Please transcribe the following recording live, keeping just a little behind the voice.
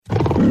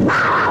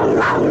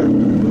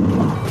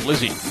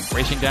Lizzie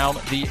racing down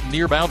the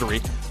near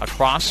boundary,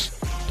 across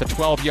to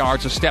 12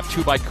 yards, a step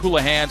two by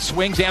Coulihan,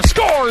 swings and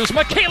scores!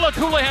 Michaela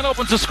Coulihan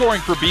opens the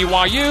scoring for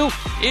BYU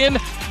in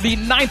the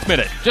 9th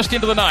minute, just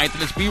into the 9th,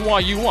 and it's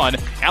BYU 1,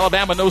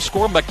 Alabama no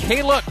score.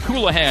 Michaela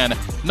Coulihan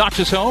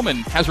notches home and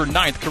has her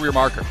 9th career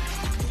marker.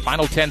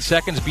 Final 10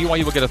 seconds,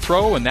 BYU will get a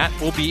throw, and that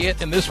will be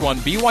it in this one.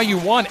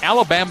 BYU 1,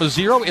 Alabama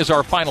 0 is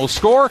our final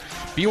score.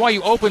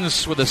 BYU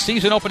opens with a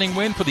season-opening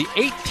win for the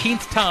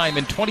 18th time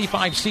in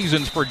 25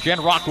 seasons for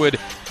Jen Rockwood